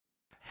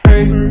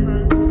Hey,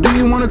 do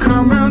you wanna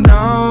come round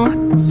now?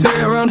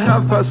 Say around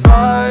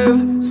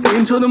 5:30. Stay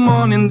until the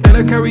morning, then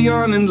I carry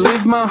on and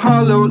live my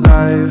hollow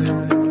life.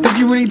 Did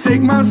you really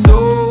take my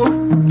soul?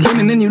 Clean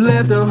and then you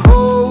left a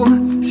hole.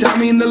 Shot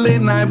me in the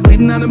late night,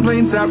 bleeding out in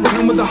plain sight,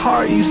 running with the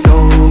heart you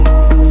stole.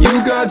 You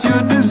got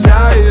your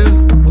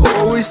desires,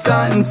 always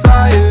starting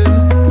fires.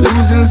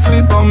 Losing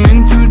sleep, I'm in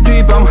too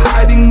deep, I'm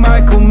hiding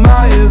Michael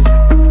Myers.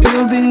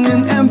 Building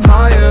an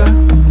empire,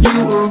 you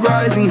were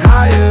rising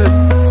higher.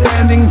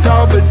 Standing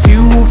tall, but you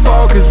will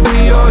fall, cause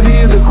we all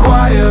hear the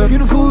choir.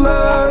 Beautiful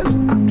lust,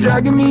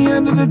 dragging me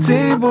under the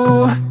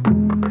table.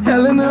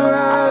 Hell in her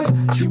eyes,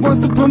 she wants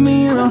to put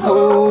me in a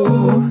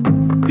hole.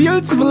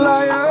 Beautiful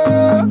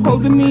liar,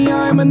 holding me,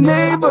 I'm a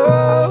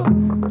neighbor.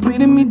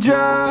 Bleeding me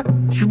dry,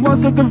 she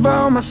wants to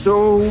devour my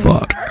soul.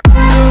 Fuck.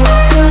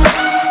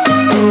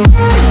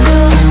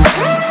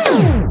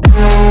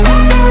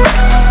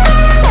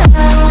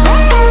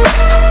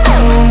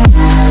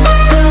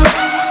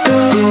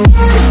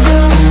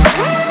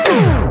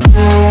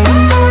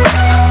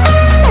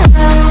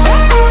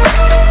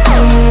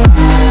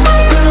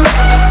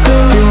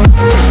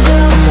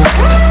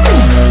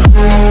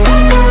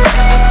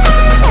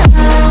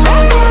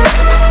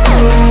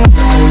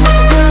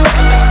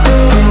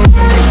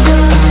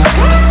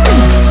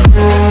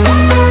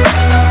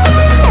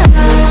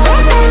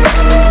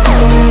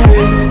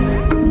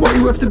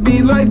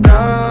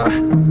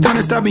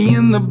 Stab me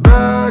in the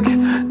back.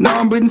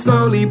 Now I'm bleeding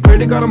slowly. Pray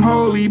to God I'm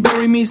holy.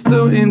 Bury me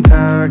still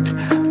intact.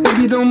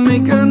 Baby, don't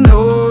make a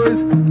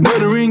noise.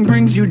 Murdering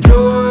brings you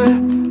joy.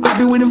 I've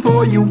been waiting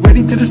for you,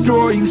 ready to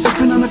destroy you.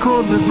 Sipping on a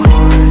cold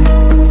LaCroix.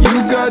 You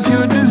got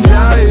your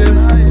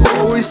desires,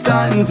 always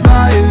starting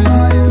fires.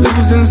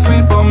 Losing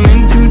sleep, I'm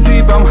in too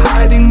deep, I'm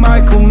hiding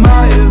Michael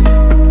Myers.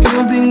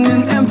 Building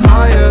an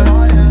empire,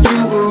 you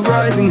were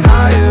rising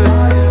higher.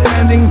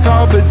 Standing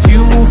tall, but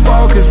you will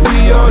fall, cause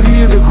we all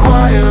hear the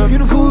choir.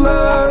 Beautiful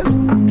lust,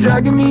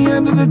 dragging me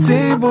under the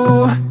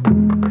table.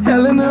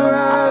 Hell in her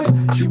eyes,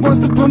 she wants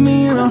to put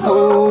me in a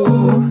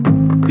hole.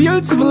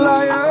 Beautiful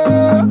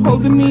liar,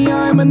 holding me,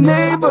 I'm a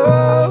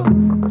neighbor.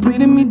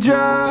 Bleeding me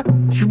dry,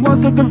 she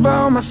wants to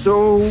devour my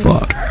soul.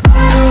 Fuck.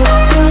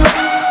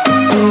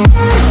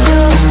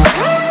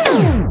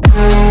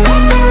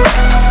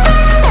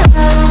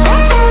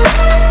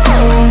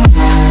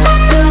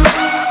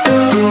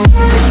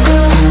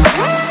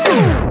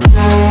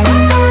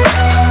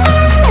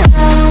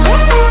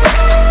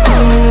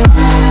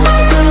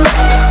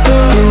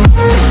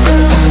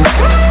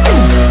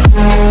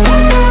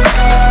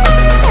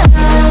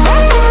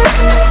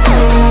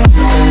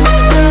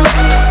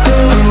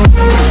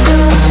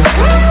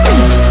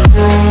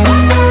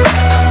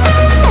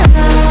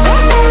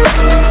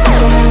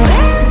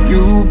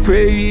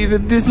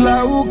 That this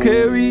light will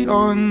carry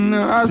on.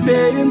 I'll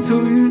stay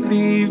until you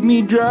leave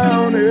me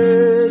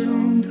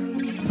drowning.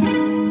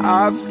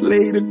 I've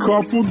slayed a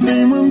couple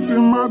demons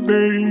in my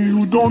day.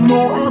 You don't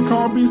know I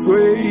can't be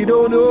swayed.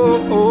 Oh no.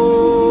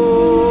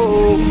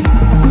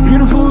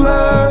 Beautiful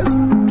lust,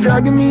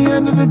 dragging me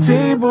under the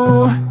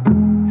table.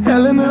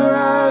 Hell in her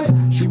eyes,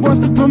 she wants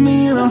to put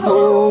me in a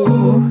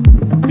hole.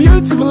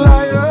 Beautiful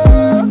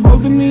liar,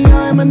 holding me,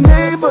 I'm a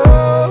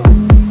neighbor.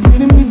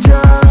 Bleeding me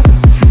dry,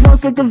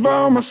 to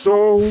devour my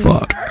soul.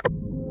 Fuck.